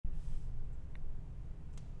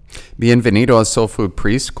Bienvenido a Soul Food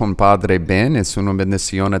Priest con Padre Ben. Es una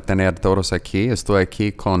bendición tener todos aquí. Estoy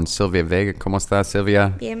aquí con Silvia Vega. ¿Cómo está,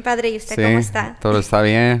 Silvia? Bien, Padre. ¿Y usted ¿Sí? cómo está? ¿Todo está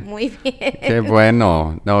bien? Muy bien. Qué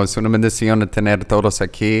bueno. No, es una bendición tener todos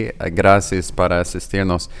aquí. Gracias por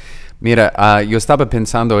asistirnos. Mira, yo estaba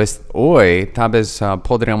pensando hoy tal vez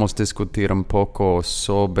podríamos discutir un poco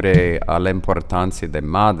sobre la importancia de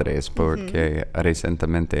madres, porque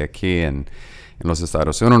recientemente aquí en los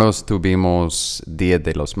Estados Unidos tuvimos Día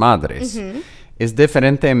de las Madres. ¿Es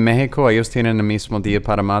diferente en México? ¿Ellos tienen el mismo día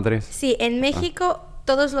para madres? Sí, en México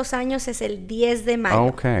todos los años es el 10 de mayo.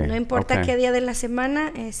 Okay, No importa okay. qué día de la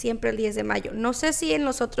semana, es siempre el 10 de mayo. No sé si en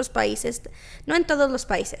los otros países, no en todos los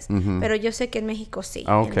países, pero yo sé que en México sí,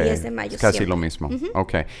 Okay. el 10 de mayo Es casi siempre. lo mismo.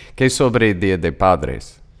 Okay. ¿Qué sobre el Día de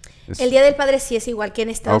Padres? El Día del Padre sí es igual que en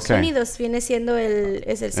Estados Okay. Unidos. Viene siendo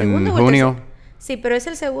es el segundo ¿En o el junio? tercero. Sí, pero es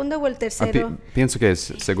el segundo o el tercero. Pienso que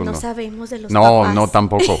es segundo. No sabemos de los No, papás. no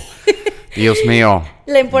tampoco. Dios mío.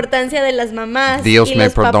 La importancia de las mamás Dios y me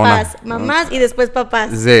los perdona. papás. Mamás y después papás.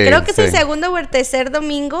 Sí, Creo que es el sí. segundo o el tercer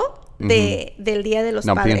domingo del Día de los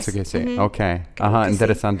No, Padres. pienso que sí. Ujú. Okay. Creo Ajá, que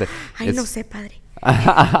interesante. sí. Ay, no sé, Padre.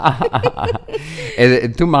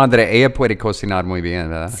 Tu madre, ella puede cocinar muy bien,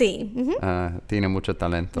 ¿verdad? Sí. Ujú. Tiene mucho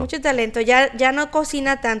talento. Mucho talento. Ya no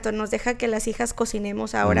cocina tanto. Nos deja que las hijas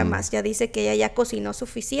cocinemos ahora más. Ya dice que ella ya cocinó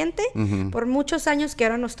suficiente por muchos años que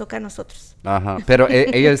ahora nos toca a nosotros. Ajá. Pero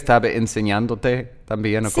ella estaba enseñándote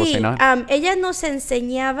también a cocinar. Sí, ella nos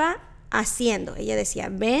enseñaba haciendo. Ella decía,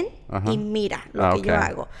 ven y mira lo que yo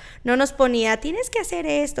hago. No nos ponía, tienes que hacer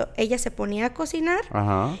esto. Ella se ponía a cocinar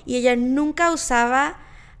y ella nunca usaba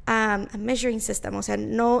a measuring system, o sea,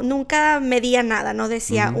 nunca medía nada, no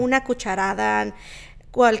decía una cucharada.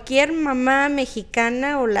 Cualquier mamá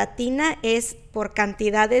mexicana o latina es por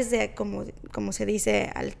cantidades de, como se dice,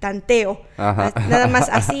 al tanteo. Nada más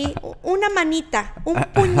así, una manita, un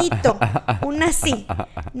puñito, una así.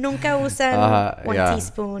 Nunca usan un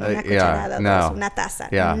teaspoon, una cucharada, dos, una taza.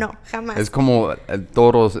 No, jamás. Es como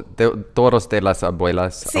todos de las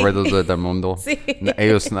abuelas alrededor del mundo. Sí.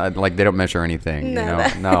 Ellos, they don't measure anything. Nada.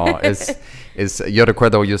 You know? No, yo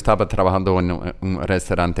recuerdo, yo estaba trabajando en un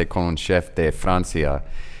restaurante con un chef de Francia.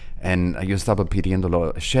 Y yo estaba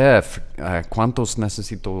pidiéndolo, chef, ¿cuántos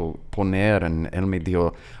necesito poner? Y él me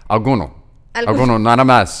dijo, alguno, nada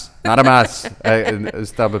más.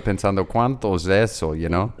 Estaba pensando, ¿cuánto es eso, you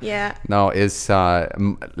know? Yeah. No,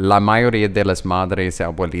 la mayoría de las madres y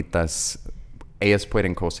abuelitas, ellas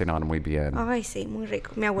pueden cocinar muy bien. Ay, sí, muy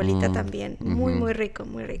rico. Mi abuelita también, muy rico,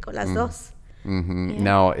 las dos.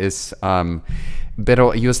 No,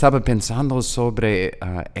 pero yo estaba pensando sobre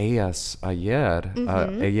ellas ayer.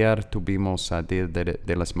 Ayer tuvimos Día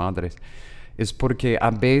de las Madres. Es porque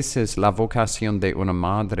a veces la vocación de una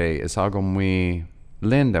madre es algo muy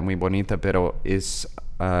linda, muy bonita, pero es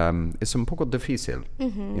un poco difícil.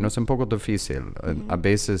 Es un poco difícil. A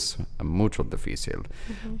veces mucho difícil.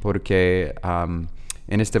 Porque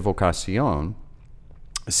en esta vocación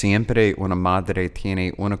siempre una madre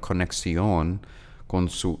tiene una conexión con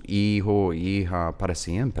su hijo o hija para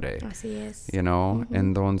siempre. Así es. You know?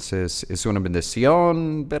 Entonces, es una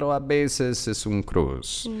bendición, pero a veces es un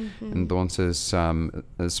cruz. Entonces,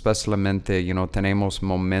 especialmente, tenemos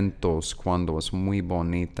momentos cuando es muy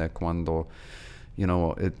bonita, cuando,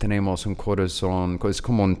 tenemos un corazón, es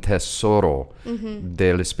como un tesoro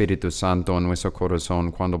del Espíritu Santo en nuestro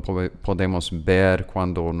corazón, cuando podemos ver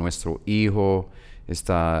cuando nuestro hijo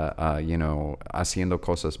está, haciendo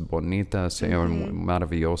cosas bonitas,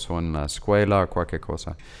 maravilloso en la escuela, cualquier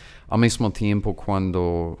cosa. Al mismo tiempo,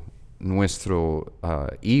 cuando nuestro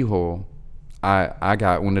hijo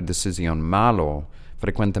haga una decisión malo,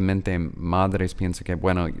 frecuentemente madres piensan que,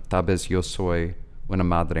 bueno, tal vez yo soy una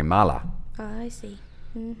madre mala. Ay, sí.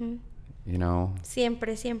 You know?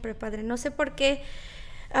 Siempre, Padre. No sé por qué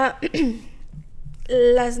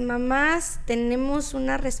las mamás tenemos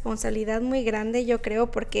una responsabilidad muy grande, yo creo,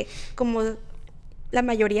 porque como la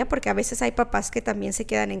mayoría, porque a veces hay papás que también se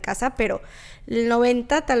quedan en casa, pero el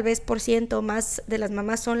 90 tal vez por ciento más de las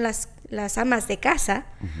mamás son las amas de casa,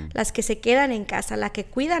 las que se quedan en casa, las que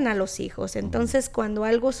cuidan a los hijos. Entonces, cuando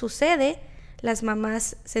algo sucede, las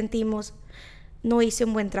mamás sentimos, no hice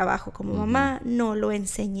un buen trabajo como mamá, no lo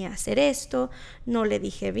enseñé a hacer esto, no le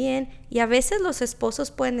dije bien. Y a veces los esposos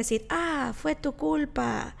pueden decir, fue tu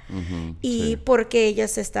culpa. Y porque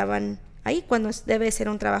ellas estaban ahí, cuando debe ser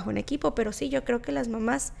un trabajo en equipo. Pero sí, yo creo que las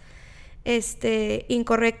mamás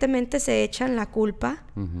incorrectamente se echan la culpa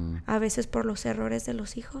a veces por los errores de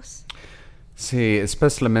los hijos. Sí,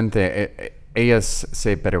 especialmente ellas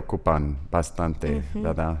se preocupan bastante,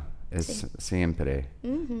 ¿verdad? es siempre.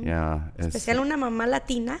 Yeah, Especial una mamá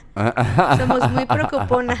latina. Somos muy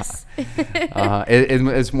preocuponas.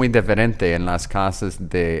 Es muy diferente en las casas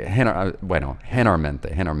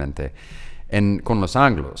generalmente, con los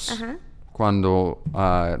anglos. Ajá. Cuando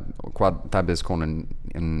tal vez con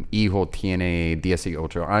un hijo tiene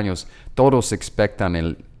 18 años, todos expectan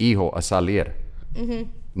el hijo a salir.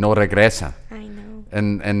 No regresa. I know.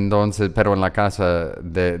 Entonces, pero en la casa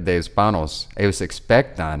de hispanos, ellos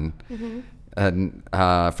expectan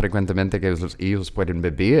frecuentemente que los hijos pueden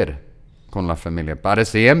vivir con la familia para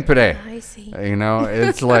siempre. Ay, sí. You know,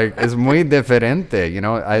 es muy diferente. You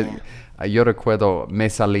know, yo recuerdo, me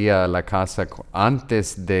salía a la casa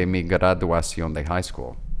antes de mi graduación de high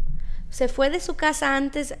school. ¿Se fue de su casa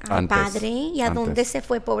antes, padre? ¿Y a dónde se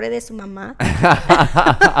fue, pobre de su mamá?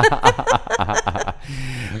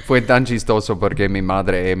 Fue tan chistoso porque mi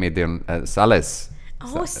madre me dijo, ¿sales?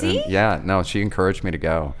 Oh, ¿sí? She encouraged me to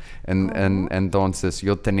go. Entonces,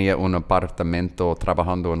 yo tenía un apartamento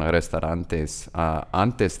trabajando en restaurantes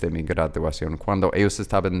antes de mi graduación, cuando ellos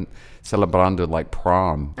estaban celebrando,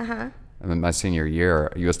 prom. Ajá. In my senior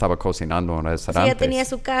year, yo estaba cocinando en restaurantes. Sí, ya tenía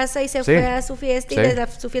su casa y se fue a su fiesta y desde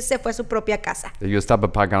su fiesta se fue a su propia casa. Yo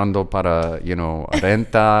estaba pagando para,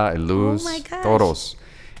 renta, luz, todos.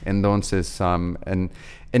 Entonces,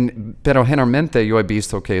 pero generalmente yo he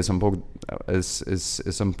visto que es un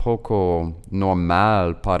poco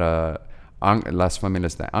normal para las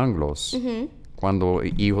familias de anglos. Cuando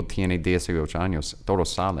el hijo tiene 18 años,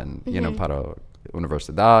 todos salen, para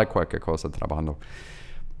universidad, cualquier cosa, trabajando.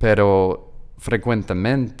 Pero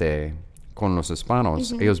frecuentemente con los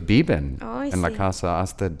hispanos, ellos viven en la casa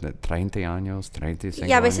hasta 30 años, 35 años.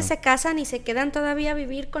 Y a veces se casan y se quedan todavía a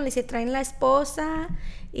vivir y se traen la esposa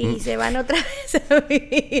y se van otra vez a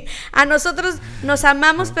vivir. A nosotros nos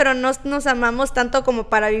amamos, pero no nos amamos tanto como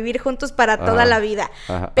para vivir juntos para toda la vida.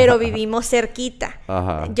 Pero vivimos cerquita.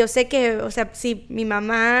 Yo sé que, si mi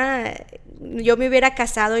mamá... Yo me hubiera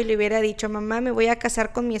casado y le hubiera dicho, mamá, me voy a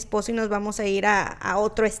casar con mi esposo y nos vamos a ir a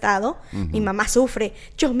otro estado. Mi mamá sufre,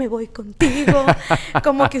 yo me voy contigo,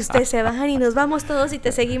 como que ustedes se van y nos vamos todos y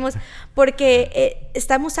te seguimos, porque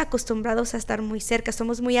estamos acostumbrados a estar muy cerca,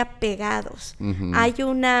 somos muy apegados. Hay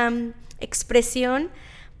una expresión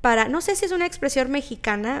no sé si es una expresión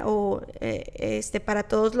mexicana o para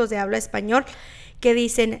todos los de habla español, que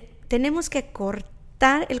dicen, tenemos que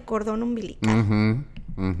cortar el cordón umbilical.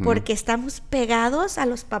 Porque estamos pegados a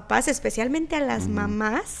los papás, especialmente a las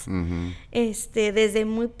mamás, desde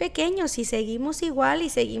muy pequeños y seguimos igual.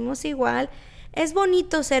 Es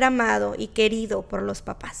bonito ser amado y querido por los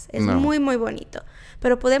papás, es muy, muy bonito,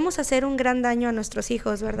 pero podemos hacer un gran daño a nuestros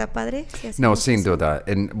hijos, ¿verdad, padre? No, sin duda.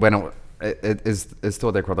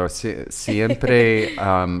 Estoy de acuerdo. Siempre,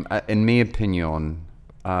 en mi opinión,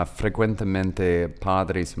 frecuentemente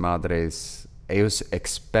padres, madres, ellos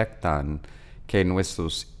expectan que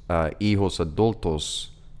nuestros hijos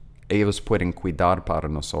adultos, ellos pueden cuidar para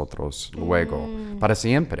nosotros luego, para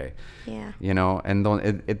siempre.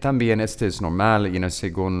 También esto es normal,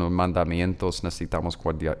 según los mandamientos necesitamos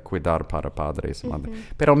cuidar para padres y madres.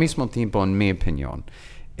 Pero al mismo tiempo, en mi opinión,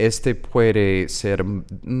 puede ser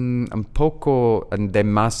un poco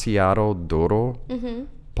demasiado duro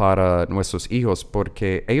para nuestros hijos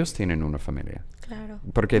porque ellos tienen una familia. Claro.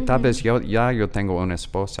 Porque tal vez yo tengo una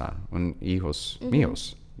esposa, hijos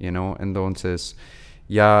míos, entonces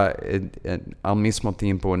ya al mismo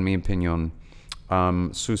tiempo, en mi opinión,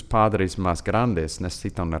 sus padres más grandes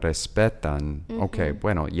necesitan respetan. Okay,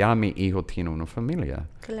 bueno, ya mi hijo tiene una familia.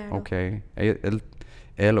 Claro. Okay,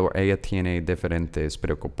 él o ella tiene diferentes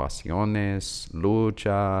preocupaciones,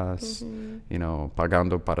 luchas,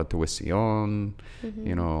 pagando para tuición,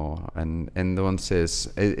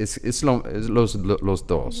 entonces es los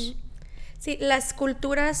dos. Sí, las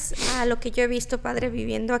culturas, a lo que yo he visto, padre,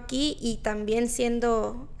 viviendo aquí y también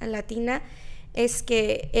siendo latina, es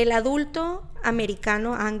que el adulto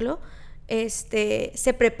americano, anglo,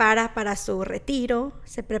 se prepara para su retiro,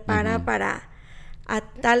 se prepara para a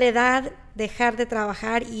tal edad dejar de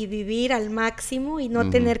trabajar y vivir al máximo y no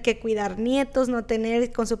tener que cuidar nietos, no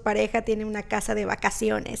tener con su pareja, tiene una casa de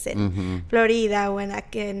vacaciones en Florida o en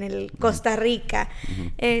el Costa Rica.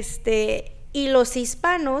 Y los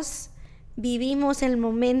hispanos vivimos el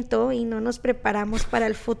momento y no nos preparamos para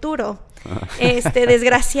el futuro,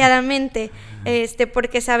 desgraciadamente,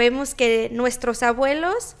 porque sabemos que nuestros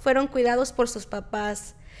abuelos fueron cuidados por sus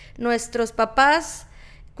papás, nuestros papás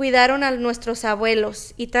cuidaron a nuestros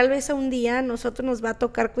abuelos y tal vez un día a nosotros nos va a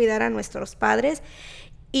tocar cuidar a nuestros padres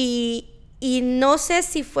y no sé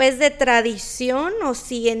si fue de tradición o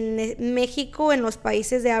si en México, en los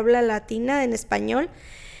países de habla latina, en español,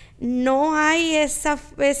 no hay esa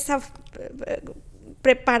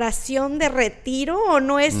preparación de retiro, o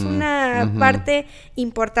no es una parte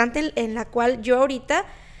importante en la cual yo ahorita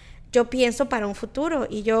yo pienso para un futuro,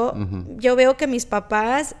 y yo veo que mis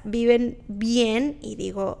papás viven bien y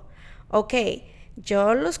digo, ok,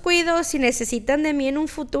 yo los cuido si necesitan de mí en un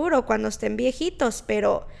futuro cuando estén viejitos,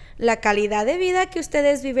 pero la calidad de vida que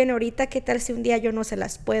ustedes viven ahorita, ¿qué tal si un día yo no se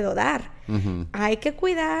las puedo dar? Hay que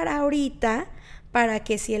cuidar ahorita para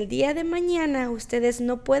que si el día de mañana ustedes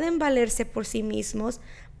no pueden valerse por sí mismos,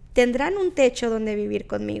 tendrán un techo donde vivir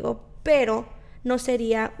conmigo, pero no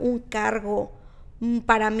sería un cargo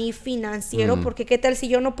para mí financiero, porque qué tal si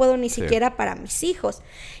yo no puedo ni siquiera para mis hijos.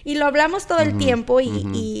 Y lo hablamos todo el tiempo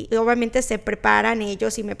y obviamente se preparan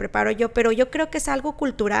ellos y me preparo yo, pero yo creo que es algo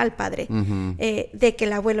cultural, padre, de que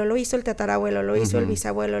el abuelo lo hizo, el tatarabuelo lo hizo, el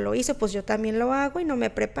bisabuelo lo hizo, pues yo también lo hago y no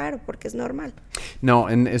me preparo porque es normal. No,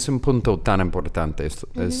 es un punto tan importante,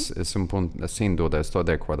 es un punto, sin duda, estoy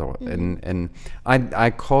de acuerdo.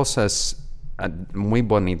 Hay cosas muy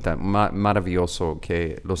bonita, maravilloso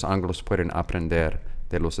que los anglos pueden aprender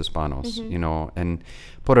de los hispanos, you know.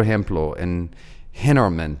 Por ejemplo,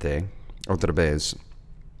 generalmente, otra vez,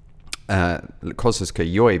 cosas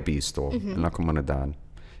que yo he visto en la comunidad,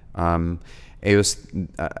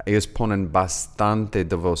 ellos ponen bastante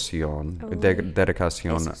devoción,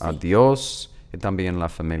 dedicación a Dios y también a la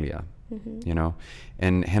familia, you know.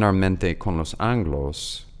 Generalmente con los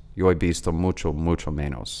anglos, yo he visto mucho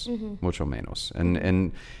menos.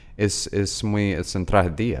 Es en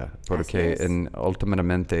tragedia, porque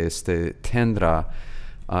últimamente tendrá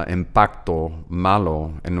impacto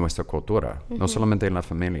malo en nuestra cultura, no solamente en la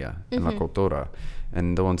familia, en la cultura.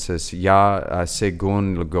 Entonces, ya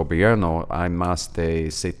según el gobierno, hay más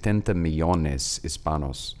de 70 millones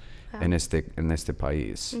hispanos en este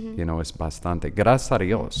país. You know, es bastante. Gracias a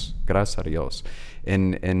Dios.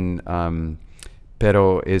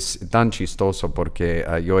 Pero es tan chistoso porque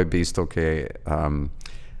yo he visto que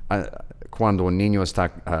cuando un niño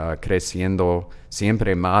está creciendo,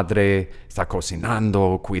 siempre madre está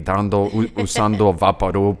cocinando, cuidando, usando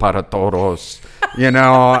vaporú para todos, you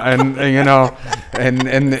know,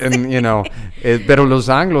 pero los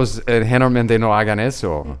anglos generalmente no hagan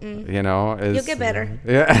eso, you know. You get better.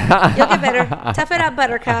 Yeah. You get better. Tough it up,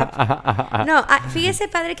 buttercup. No, fíjese,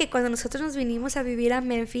 padre, que cuando nosotros nos vinimos a vivir a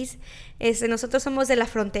Memphis, nosotros somos de la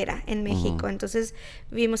frontera en México, entonces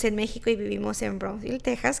vivimos en México y vivimos en Brownsville,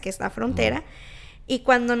 Texas, que es la frontera. Y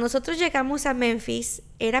cuando nosotros llegamos a Memphis,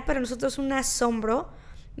 era para nosotros un asombro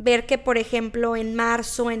ver que, por ejemplo, en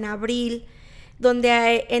marzo, en abril,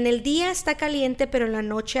 donde en el día está caliente, pero en la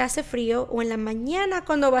noche hace frío, o en la mañana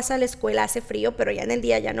cuando vas a la escuela hace frío, pero ya en el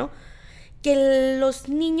día ya no, que los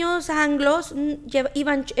niños anglos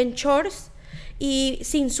iban en shorts y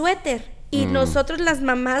sin suéter. Y nosotros, las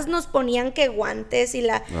mamás, nos ponían que guantes y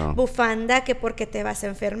la bufanda, que porque te vas a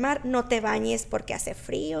enfermar, no te bañes porque hace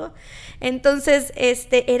frío. Entonces,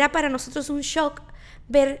 era para nosotros un shock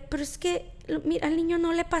ver, pero es que, mira, al niño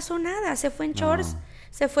no le pasó nada, se fue en shorts,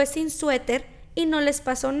 se fue sin suéter y no les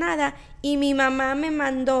pasó nada. Y mi mamá me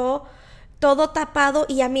mandó todo tapado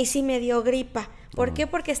y a mí sí me dio gripa. ¿Por qué?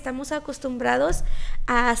 Porque estamos acostumbrados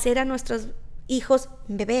a hacer a nuestros hijos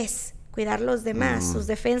bebés, cuidar los demás, sus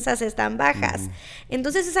defensas están bajas.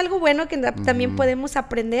 Entonces es algo bueno que también podemos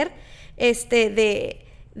aprender de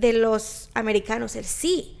los americanos, el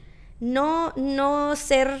sí, no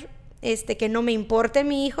ser que no me importe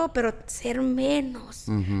mi hijo, pero ser menos,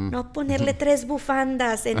 no ponerle 3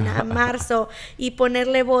 bufandas en marzo y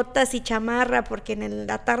ponerle botas y chamarra porque en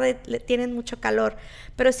la tarde tienen mucho calor,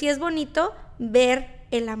 pero sí es bonito ver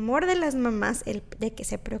el amor de las mamás, de que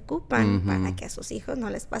se preocupan para que a sus hijos no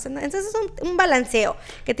les pase nada. Entonces es un balanceo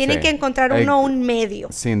que tienen que encontrar un medio.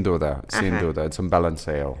 Sin duda, es un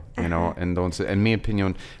balanceo, you know. Entonces, en mi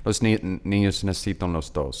opinión, los niños necesitan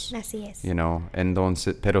los dos. Así es. You know,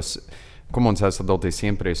 entonces, pero como un sacerdote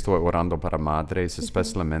siempre estoy orando para madres,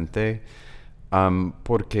 especialmente,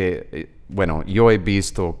 porque, bueno, yo he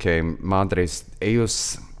visto que madres,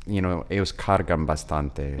 ellos cargan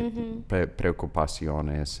bastante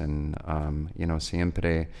preocupaciones,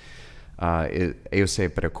 siempre ellos se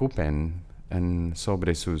preocupen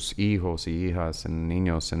sobre sus hijos y hijas y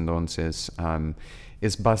niños. Entonces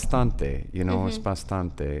es bastante, es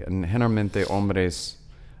bastante. Generalmente hombres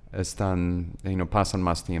pasan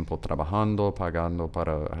más tiempo trabajando, pagando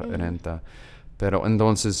para renta. Pero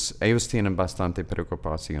entonces ellos tienen bastante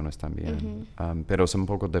preocupaciones también, pero es un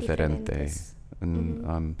poco diferente.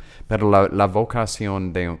 Pero la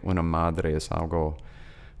vocación de una madre es algo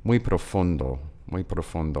muy profundo.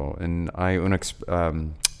 Hay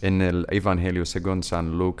En el Evangelio según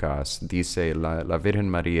San Lucas dice la Virgen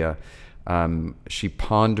María, she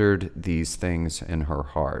pondered these things in her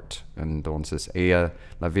heart. Entonces ella,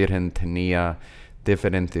 la Virgen, tenía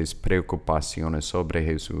diferentes preocupaciones sobre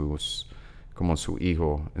Jesús como su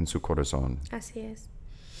hijo en su corazón. Así es.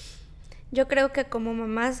 Yo creo que como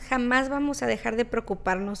mamás jamás vamos a dejar de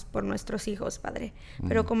preocuparnos por nuestros hijos, Padre.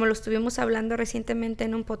 Pero como lo estuvimos hablando recientemente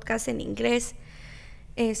en un podcast en inglés,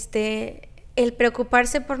 el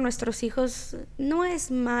preocuparse por nuestros hijos no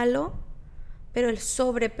es malo, pero el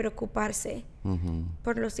sobre preocuparse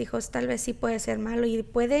por los hijos tal vez sí puede ser malo y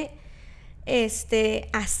puede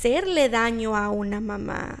hacerle daño a una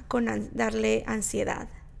mamá con darle ansiedad,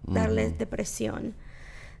 darles depresión,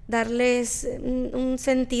 darles un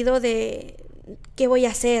sentido de qué voy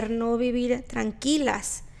a hacer, no vivir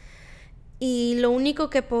tranquilas. Y lo único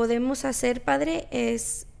que podemos hacer, Padre,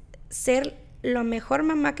 es ser la mejor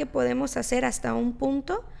mamá que podemos hacer hasta un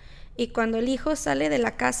punto, y cuando el hijo sale de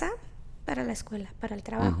la casa, para la escuela, para el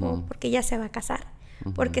trabajo, porque ya se va a casar,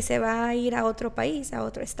 porque se va a ir a otro país, a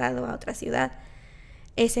otro estado, a otra ciudad,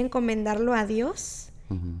 es encomendarlo a Dios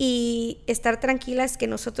y estar tranquilas que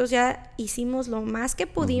nosotros ya hicimos lo más que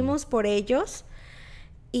pudimos por ellos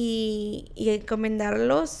y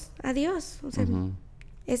encomendarlos a Dios. O sea,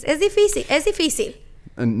 es difícil,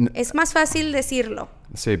 es más fácil decirlo.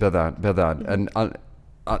 Sí, verdad.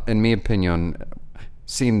 En mi opinión,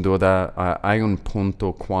 sin duda, hay un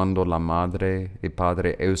punto cuando la madre y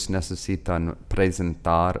padre, ellos necesitan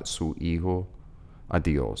presentar su hijo a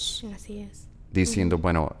Dios. Así es. Diciendo,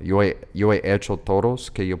 bueno, yo he hecho todo lo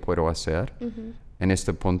que yo puedo hacer. En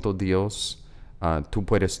este punto, Dios, tú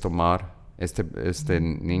puedes tomar este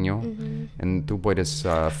niño y tú puedes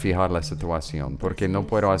fijar la situación, porque no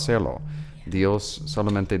puedo hacerlo.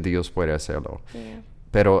 Solamente Dios puede hacerlo. Yeah.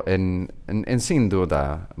 Pero en sin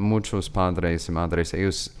duda, muchos padres y madres,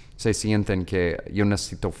 ellos se sienten que yo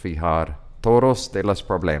necesito fijar todos de los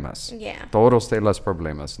problemas. Yeah. Todos de los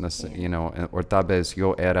problemas. O tal vez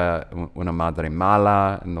yo era una madre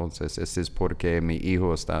mala, entonces es porque mi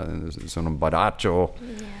hijo es un borracho.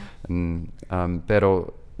 Yeah.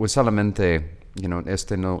 Pero usualmente,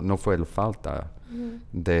 no fue la falta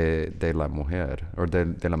de la mujer o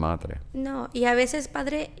de la madre. No, y a veces,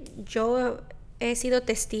 Padre, yo he sido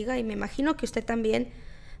testiga, y me imagino que usted también,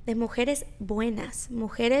 de mujeres buenas,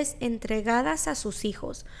 mujeres entregadas a sus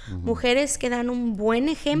hijos, mujeres que dan un buen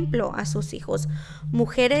ejemplo a sus hijos,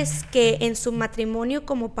 mujeres que en su matrimonio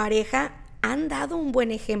como pareja han dado un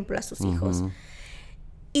buen ejemplo a sus hijos.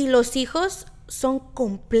 Y los hijos son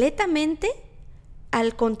completamente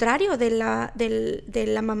al contrario de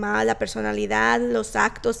la mamá, la personalidad, los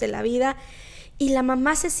actos de la vida, y la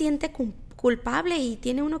mamá se siente culpable y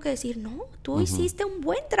tiene uno que decir, no, tú hiciste un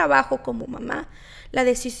buen trabajo como mamá. La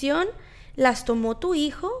decisión las tomó tu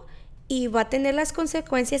hijo y va a tener las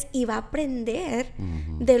consecuencias y va a aprender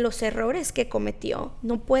de los errores que cometió.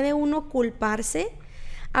 No puede uno culparse.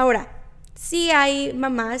 Ahora, sí hay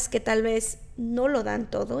mamás que tal vez no lo dan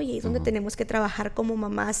todo, y ahí es donde tenemos que trabajar como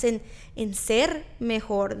mamás en ser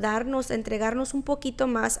mejor, entregarnos un poquito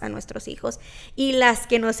más a nuestros hijos, y las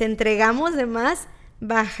que nos entregamos de más,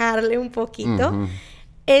 bajarle un poquito.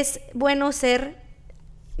 Es bueno ser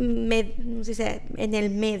no sé, en el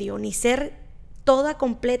medio, ni ser toda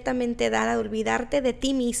completamente dada, olvidarte de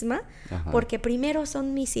ti misma, porque primero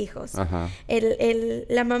son mis hijos.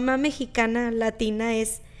 La mamá mexicana latina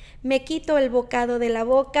es: me quito el bocado de la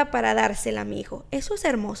boca para dársela a mi hijo. Eso es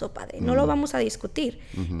hermoso, Padre, no lo vamos a discutir,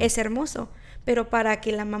 es hermoso, pero para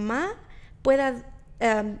que la mamá pueda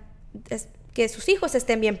que sus hijos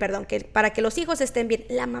estén bien, para que los hijos estén bien,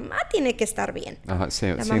 la mamá tiene que estar bien.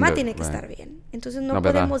 La mamá tiene que estar bien. Entonces no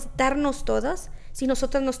podemos darnos todas si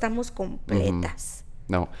nosotras no estamos completas.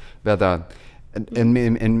 No, verdad.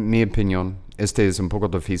 En mi opinión, es un poco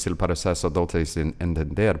difícil para sacerdotes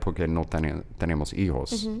entender, porque no tenemos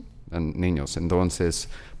hijos, niños. Entonces,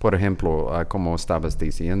 por ejemplo, como estabas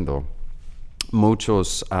diciendo,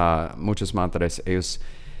 muchas madres,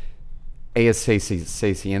 ellas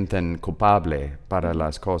se sienten culpables para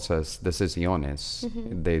las decisiones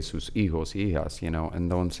de sus hijos y hijas,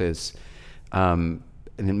 Entonces,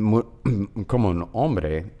 como un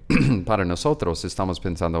hombre, para nosotros estamos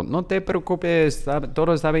pensando, no te preocupes,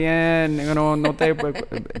 todo está bien,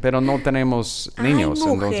 pero no tenemos niños.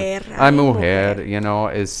 Hay mujer.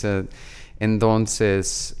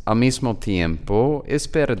 Entonces, al mismo tiempo, es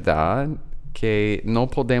verdad que no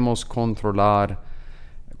podemos controlar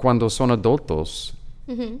cuando son adultos.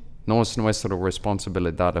 No es nuestra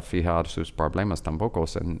responsabilidad fijar sus problemas tampoco.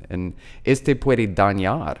 Puede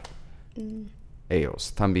dañar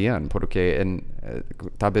ellos también, porque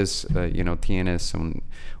tal vez, tienes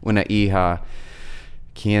una hija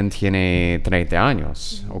quien tiene 30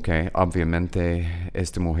 años, ¿ok? Obviamente,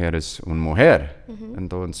 esta mujer es una mujer.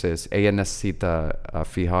 Entonces, ella necesita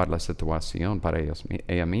fijar la situación para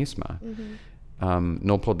ella misma.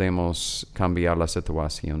 No podemos cambiar la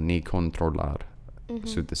situación ni controlar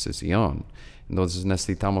su decisión. Entonces,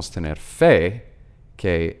 necesitamos tener fe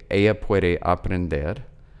que ella puede aprender,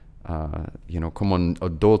 como un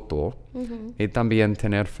adulto, y también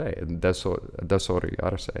tener fe,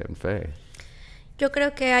 desarrollarse en fe. Yo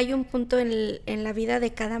creo que hay un punto en la vida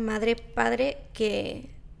de cada madre, padre,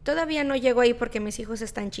 que todavía no llego ahí porque mis hijos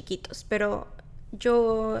están chiquitos, pero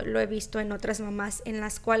yo lo he visto en otras mamás en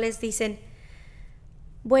las cuales dicen,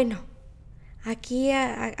 bueno, aquí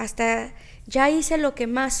hasta ya hice lo que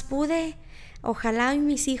más pude, ojalá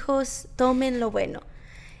mis hijos tomen lo bueno.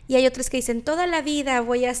 Y hay otros que dicen, toda la vida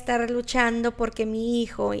voy a estar luchando porque mi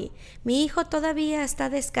hijo todavía está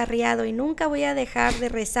descarriado y nunca voy a dejar de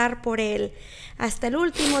rezar por él hasta el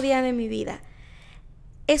último día de mi vida.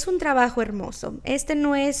 Es un trabajo hermoso.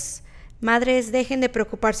 No es, madres, dejen de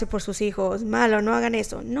preocuparse por sus hijos, malo, no hagan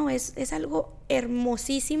eso. No, es algo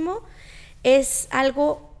hermosísimo, es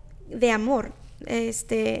algo de amor.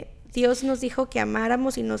 Dios nos dijo que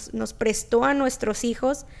amáramos y nos prestó a nuestros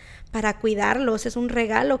hijos para cuidarlos, es un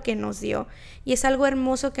regalo que nos dio y es algo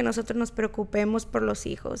hermoso que nosotros nos preocupemos por los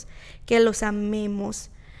hijos, que los amemos,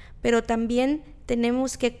 pero también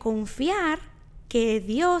tenemos que confiar que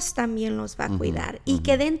Dios también los va a cuidar y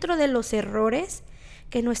que dentro de los errores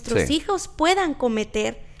que nuestros hijos puedan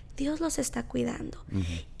cometer, Dios los está cuidando.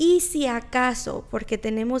 Y si acaso, porque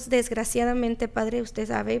tenemos desgraciadamente, padre, usted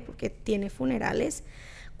sabe, porque tiene funerales,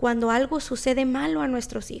 cuando algo sucede malo a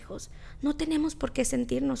nuestros hijos, no tenemos por qué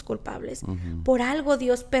sentirnos culpables. Por algo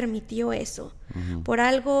Dios permitió eso. Por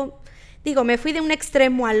algo, me fui de un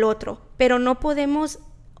extremo al otro, pero no podemos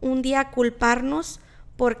un día culparnos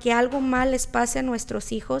porque algo mal les pase a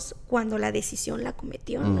nuestros hijos cuando la decisión la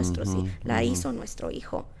cometió la hizo nuestro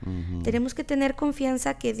hijo. Tenemos que tener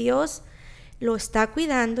confianza que Dios lo está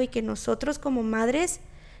cuidando y que nosotros como madres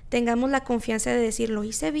tengamos la confianza de decir, lo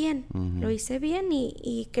hice bien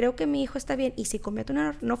y creo que mi hijo está bien. Y si cometo un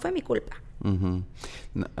error, no fue mi culpa.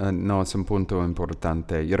 No, es un punto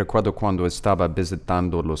importante. Yo recuerdo cuando estaba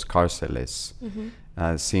visitando los cárceles,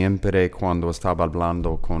 siempre cuando estaba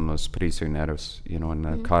hablando con los prisioneros, en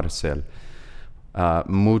la cárcel,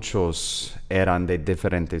 muchos eran de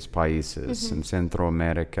diferentes países, en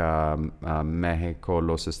Centroamérica, México,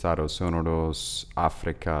 los Estados Unidos,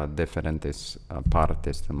 África, diferentes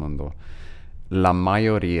partes del mundo. La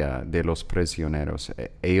mayoría de los prisioneros,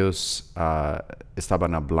 ellos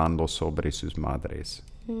estaban hablando sobre sus madres,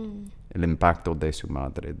 el impacto de su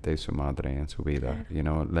madre en su vida,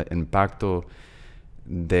 el impacto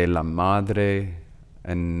de la madre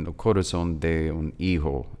en el corazón de un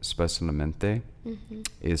hijo, especialmente,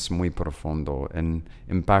 es muy profundo. El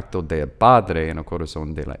impacto del padre en el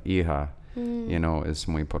corazón de la hija, es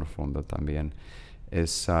muy profundo también.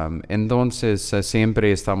 Entonces,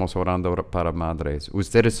 siempre estamos orando para madres.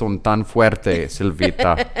 Ustedes son tan fuertes,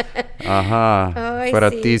 Silvita. Ajá, Ay,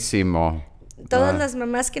 fuertísimo. Sí. Todas las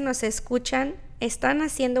mamás que nos escuchan están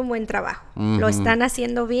haciendo un buen trabajo. Lo están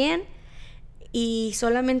haciendo bien. Y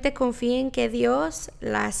solamente confíen que Dios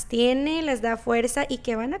las tiene, les da fuerza y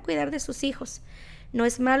que van a cuidar de sus hijos. No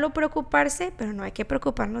es malo preocuparse, pero no hay que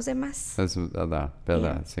preocuparnos de más. Es verdad,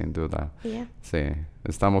 sin duda. Yeah. Sí,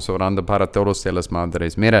 estamos orando para todos de las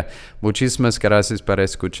madres. Mira, muchísimas gracias por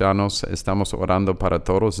escucharnos. Estamos orando para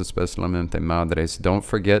todos, especialmente madres. Don't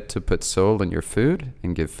forget to put soul in your food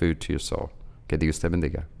and give food to your soul. Que Dios te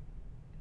bendiga.